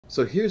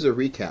So here's a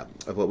recap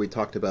of what we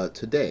talked about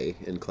today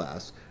in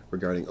class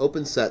regarding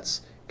open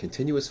sets,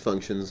 continuous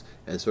functions,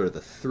 and sort of the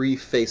three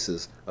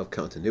faces of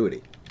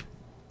continuity.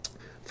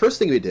 First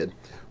thing we did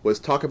was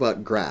talk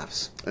about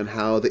graphs and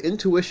how the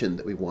intuition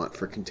that we want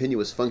for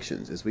continuous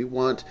functions is we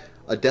want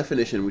a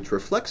definition which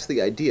reflects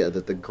the idea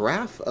that the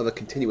graph of a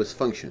continuous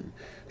function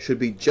should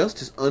be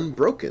just as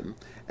unbroken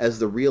as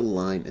the real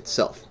line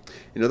itself.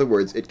 In other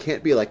words, it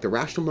can't be like the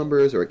rational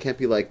numbers, or it can't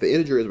be like the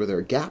integers where there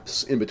are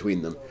gaps in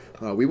between them.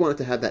 We want it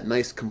to have that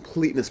nice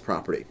completeness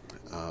property.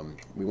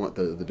 We want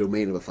the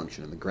domain of a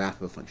function and the graph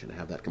of a function to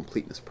have that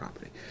completeness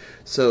property.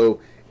 So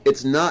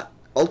it's not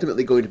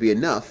ultimately going to be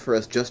enough for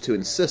us just to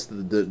insist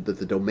that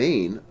the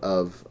domain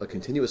of a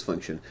continuous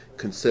function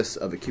consists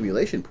of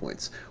accumulation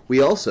points.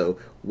 We also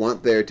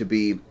want there to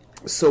be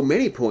so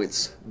many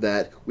points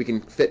that we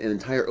can fit an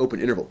entire open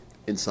interval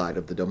inside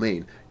of the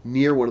domain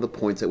near one of the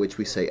points at which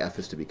we say f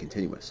is to be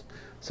continuous.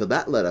 So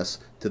that led us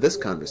to this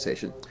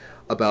conversation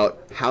about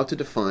how to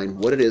define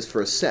what it is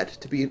for a set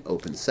to be an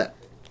open set.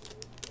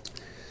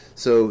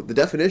 So the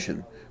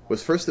definition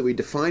was first that we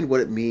define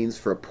what it means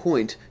for a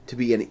point to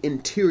be an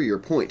interior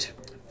point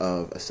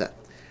of a set.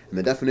 And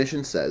the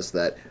definition says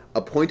that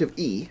a point of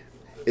E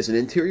is an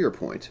interior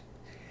point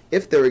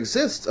if there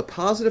exists a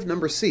positive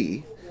number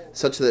C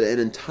such that an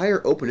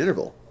entire open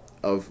interval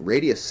of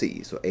radius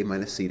c, so a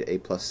minus c to a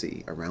plus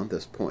c, around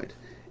this point,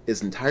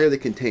 is entirely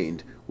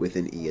contained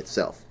within E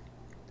itself.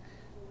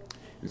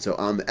 And so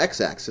on the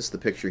x-axis, the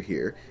picture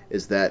here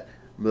is that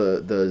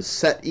the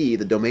set E,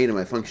 the domain of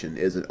my function,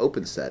 is an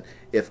open set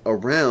if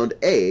around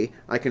A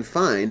I can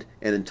find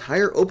an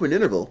entire open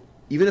interval.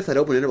 Even if that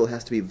open interval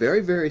has to be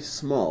very, very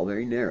small,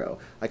 very narrow,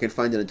 I can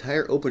find an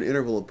entire open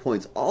interval of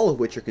points, all of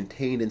which are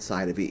contained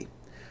inside of E.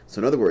 So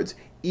in other words,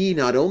 E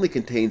not only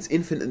contains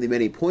infinitely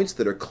many points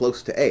that are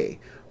close to A,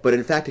 but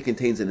in fact it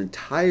contains an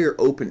entire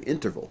open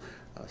interval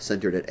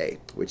centered at A,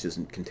 which is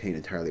contained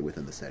entirely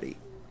within the set E.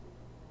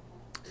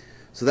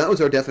 So that was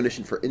our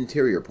definition for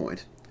interior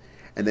point.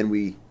 And then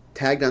we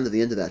tagged on to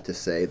the end of that to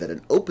say that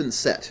an open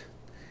set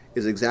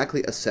is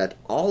exactly a set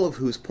all of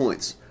whose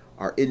points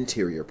are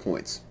interior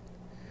points.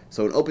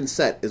 So an open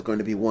set is going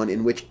to be one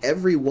in which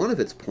every one of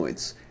its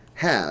points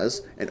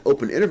has an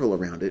open interval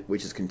around it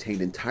which is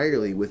contained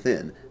entirely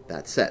within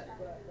that set.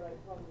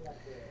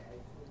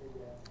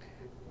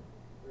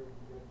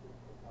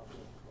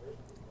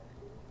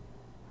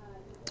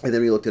 And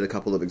then we looked at a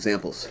couple of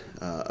examples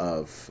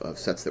of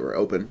sets that were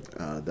open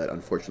that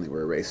unfortunately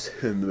were erased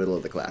in the middle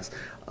of the class.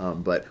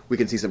 But we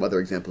can see some other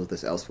examples of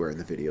this elsewhere in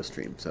the video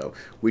stream. So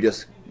we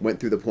just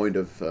went through the point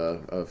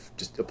of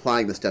just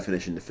applying this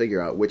definition to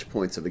figure out which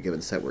points of a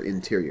given set were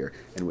interior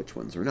and which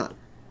ones were not.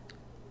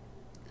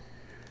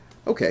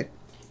 Okay,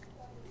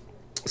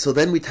 so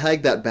then we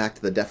tagged that back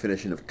to the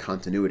definition of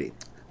continuity,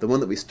 the one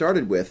that we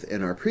started with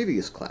in our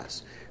previous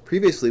class.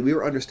 Previously, we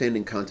were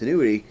understanding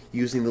continuity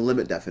using the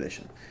limit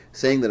definition,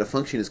 saying that a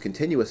function is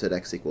continuous at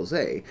x equals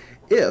a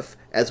if,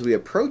 as we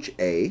approach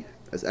a,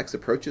 as x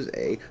approaches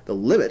a, the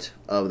limit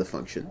of the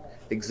function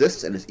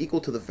exists and is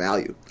equal to the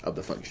value of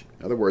the function.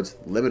 In other words,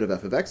 the limit of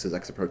f of x as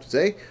x approaches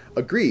a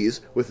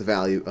agrees with the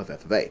value of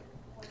f of a.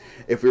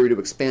 If we were to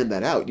expand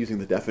that out using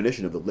the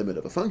definition of the limit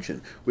of a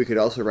function, we could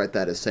also write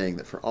that as saying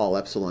that for all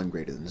epsilon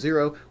greater than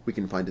 0, we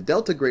can find a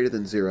delta greater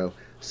than 0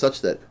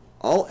 such that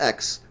all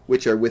x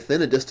which are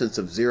within a distance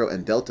of 0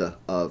 and delta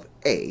of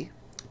a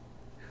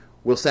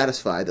will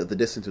satisfy that the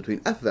distance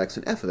between f of x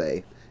and f of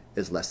a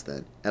is less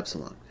than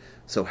epsilon.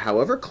 So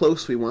however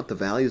close we want the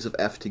values of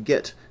f to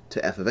get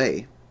to f of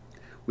a,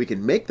 we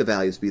can make the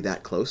values be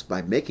that close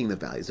by making the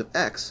values of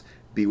x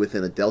be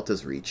within a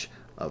delta's reach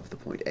of the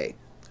point a.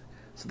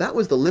 So that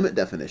was the limit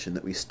definition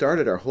that we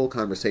started our whole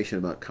conversation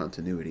about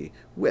continuity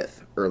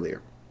with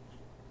earlier.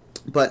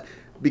 But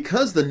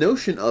because the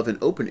notion of an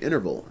open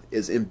interval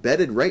is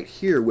embedded right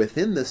here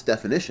within this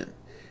definition,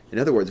 in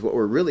other words, what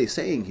we're really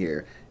saying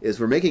here is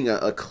we're making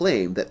a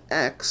claim that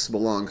x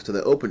belongs to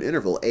the open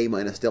interval a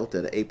minus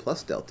delta to a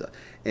plus delta,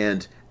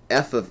 and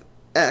f of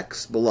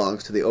x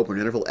belongs to the open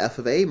interval f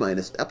of a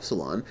minus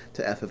epsilon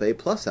to f of a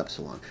plus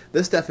epsilon.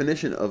 This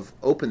definition of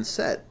open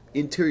set,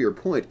 interior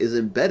point, is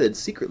embedded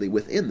secretly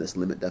within this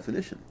limit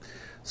definition.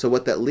 So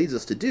what that leads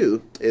us to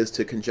do is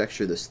to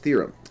conjecture this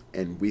theorem,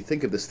 and we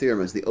think of this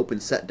theorem as the open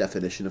set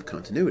definition of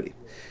continuity.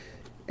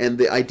 And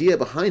the idea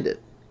behind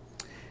it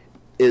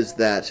is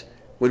that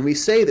when we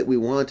say that we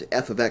want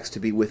f of x to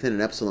be within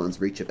an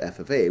epsilon's reach of f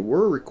of a,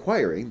 we're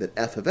requiring that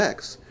f of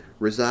x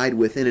reside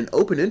within an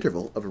open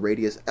interval of a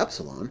radius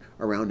epsilon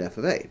around f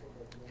of a.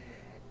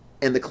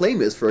 And the claim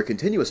is for a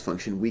continuous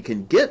function, we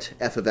can get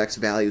f of x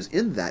values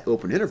in that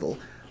open interval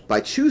by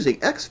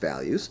choosing x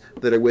values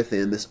that are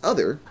within this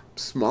other,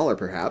 smaller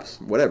perhaps,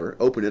 whatever,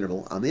 open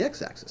interval on the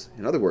x-axis.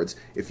 In other words,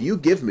 if you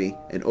give me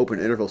an open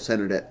interval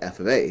centered at f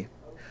of a,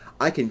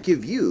 I can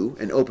give you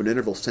an open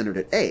interval centered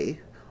at a,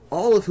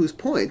 all of whose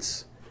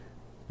points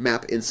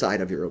map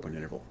inside of your open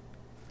interval.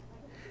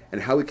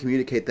 And how we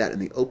communicate that in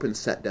the open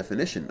set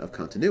definition of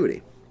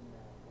continuity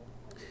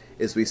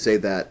is we say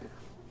that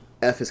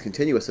f is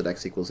continuous at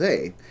x equals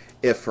a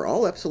if for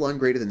all epsilon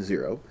greater than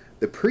 0,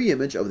 the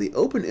preimage of the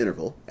open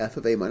interval f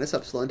of a minus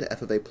epsilon to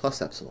f of a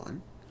plus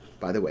epsilon.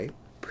 By the way,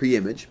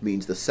 preimage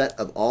means the set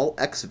of all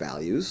x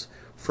values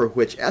for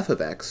which f of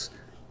x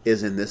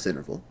is in this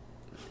interval.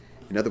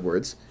 In other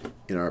words,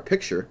 in our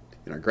picture,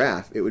 in our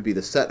graph, it would be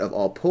the set of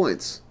all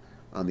points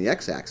on the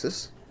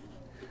x-axis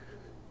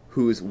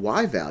whose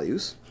y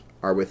values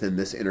are within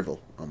this interval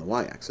on the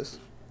y-axis.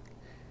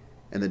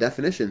 And the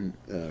definition,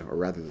 or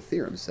rather the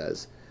theorem,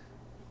 says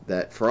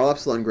that for all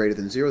epsilon greater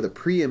than 0, the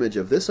preimage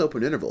of this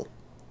open interval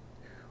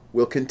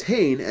will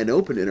contain an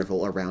open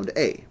interval around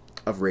a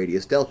of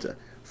radius delta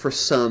for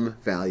some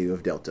value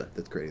of delta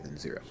that's greater than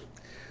 0.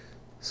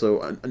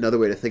 So another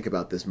way to think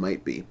about this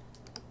might be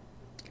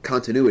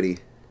continuity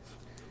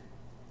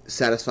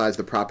satisfies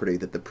the property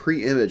that the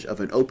preimage of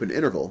an open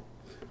interval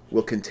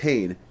will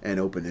contain an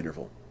open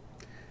interval.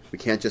 We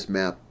can't just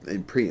map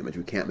in preimage.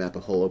 We can't map a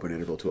whole open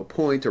interval to a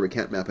point, or we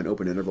can't map an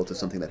open interval to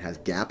something that has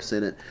gaps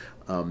in it.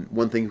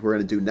 One thing we're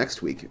going to do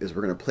next week is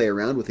we're going to play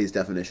around with these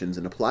definitions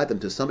and apply them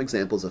to some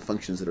examples of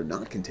functions that are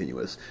not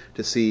continuous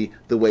to see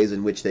the ways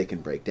in which they can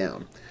break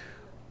down.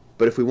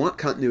 But if we want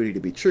continuity to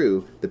be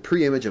true, the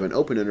preimage of an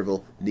open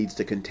interval needs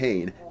to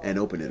contain an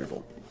open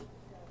interval.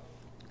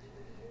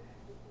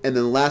 And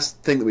then the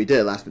last thing that we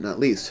did, last but not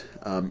least,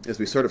 is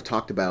we sort of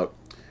talked about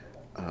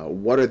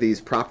what are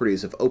these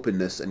properties of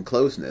openness and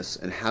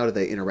closedness, and how do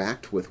they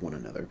interact with one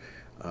another.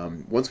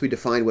 Once we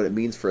define what it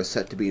means for a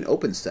set to be an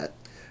open set,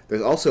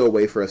 there's also a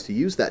way for us to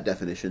use that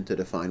definition to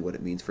define what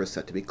it means for a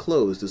set to be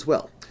closed as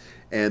well.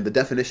 And the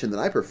definition that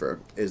I prefer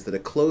is that a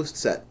closed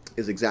set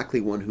is exactly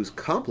one whose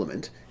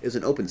complement is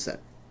an open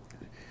set.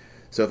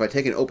 So if I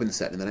take an open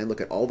set and then I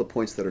look at all the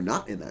points that are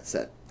not in that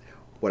set,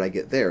 what I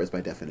get there is,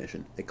 by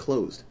definition, a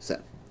closed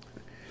set.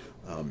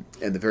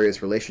 And the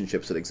various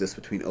relationships that exist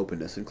between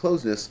openness and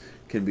closedness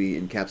can be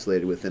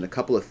encapsulated within a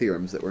couple of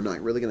theorems that we're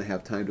not really going to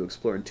have time to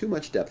explore in too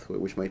much depth,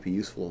 which might be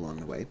useful along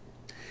the way.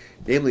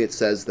 Namely, it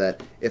says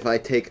that if I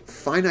take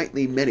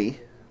finitely many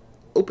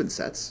open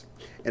sets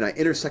and I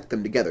intersect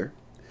them together,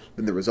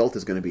 then the result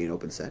is going to be an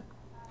open set.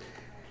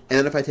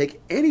 And if I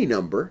take any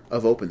number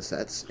of open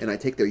sets and I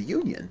take their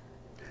union,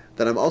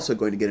 then I'm also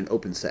going to get an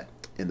open set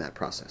in that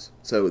process.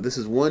 So this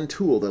is one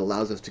tool that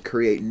allows us to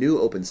create new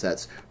open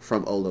sets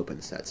from old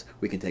open sets.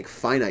 We can take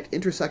finite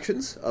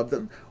intersections of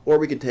them, or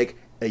we can take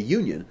a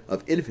union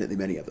of infinitely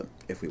many of them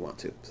if we want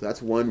to. So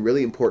that's one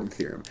really important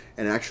theorem.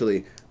 And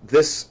actually,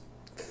 this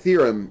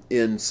theorem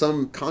in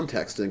some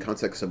context, in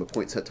context of a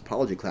point set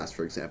topology class,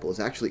 for example, is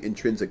actually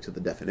intrinsic to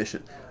the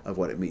definition of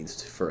what it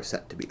means for a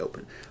set to be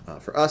open.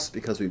 For us,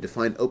 because we've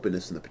defined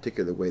openness in the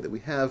particular way that we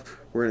have,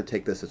 we're going to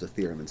take this as a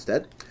theorem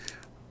instead.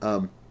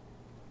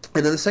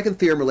 And then the second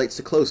theorem relates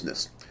to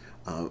closedness.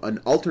 An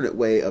alternate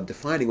way of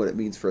defining what it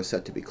means for a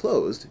set to be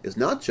closed is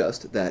not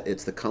just that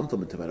it's the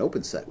complement of an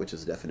open set, which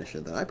is a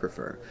definition that I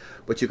prefer,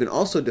 but you can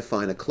also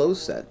define a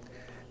closed set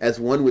as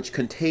one which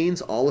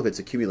contains all of its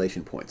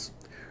accumulation points.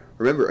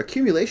 Remember,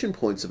 accumulation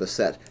points of a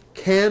set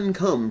can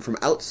come from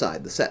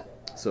outside the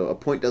set. So a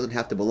point doesn't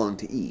have to belong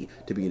to E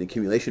to be an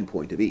accumulation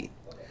point of E.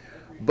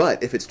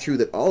 But if it's true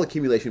that all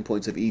accumulation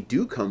points of E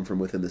do come from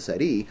within the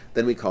set E,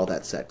 then we call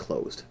that set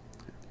closed.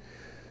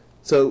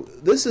 So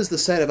this is the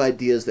set of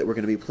ideas that we're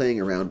going to be playing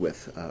around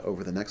with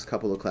over the next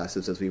couple of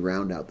classes as we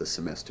round out this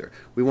semester.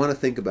 We want to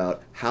think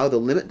about how the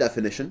limit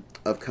definition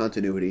of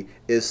continuity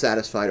is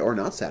satisfied or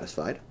not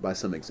satisfied by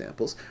some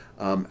examples,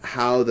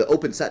 how the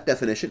open set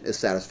definition is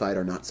satisfied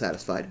or not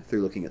satisfied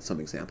through looking at some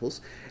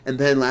examples, and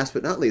then last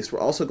but not least, we're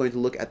also going to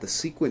look at the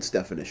sequence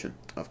definition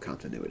of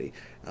continuity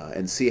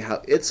and see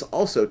how it's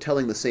also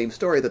telling the same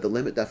story that the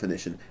limit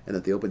definition and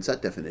that the open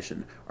set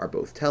definition are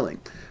both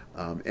telling.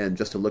 And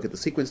just to look at the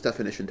sequence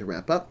definition to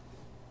wrap up,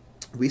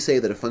 we say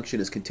that a function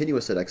is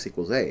continuous at x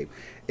equals a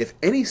if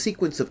any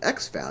sequence of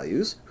x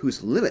values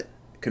whose limit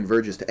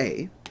converges to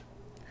a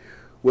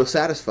will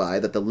satisfy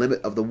that the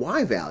limit of the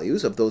y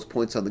values of those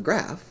points on the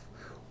graph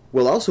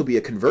will also be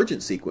a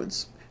convergent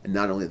sequence, and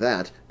not only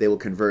that, they will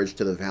converge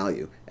to the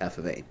value f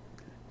of a.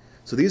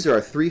 So these are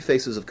our three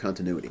faces of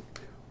continuity.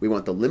 We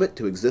want the limit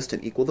to exist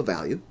and equal the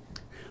value,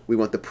 we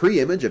want the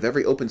preimage of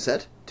every open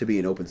set to be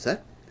an open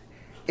set,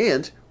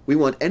 and we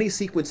want any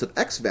sequence of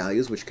x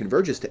values which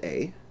converges to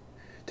a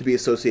to be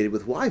associated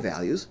with y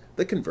values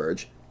that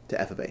converge to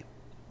f of a.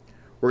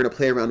 We're going to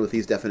play around with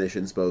these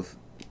definitions both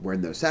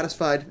when they're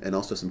satisfied and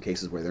also some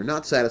cases where they're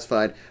not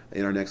satisfied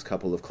in our next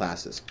couple of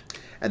classes.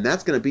 And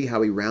that's going to be how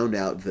we round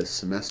out this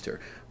semester.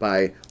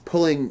 By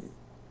pulling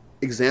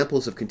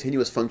examples of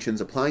continuous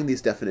functions, applying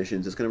these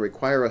definitions is going to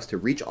require us to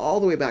reach all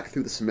the way back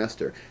through the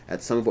semester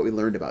at some of what we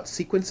learned about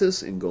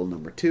sequences in goal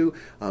number 2,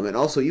 and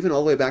also even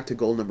all the way back to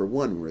goal number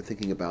 1, when we're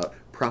thinking about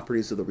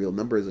properties of the real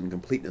numbers and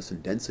completeness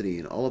and density,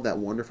 and all of that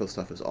wonderful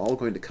stuff is all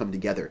going to come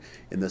together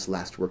in this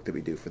last work that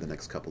we do for the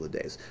next couple of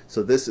days.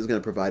 So this is going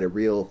to provide a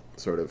real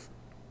sort of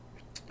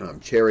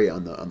cherry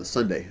on the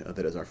sundae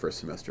that is our first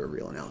semester of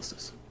real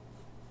analysis.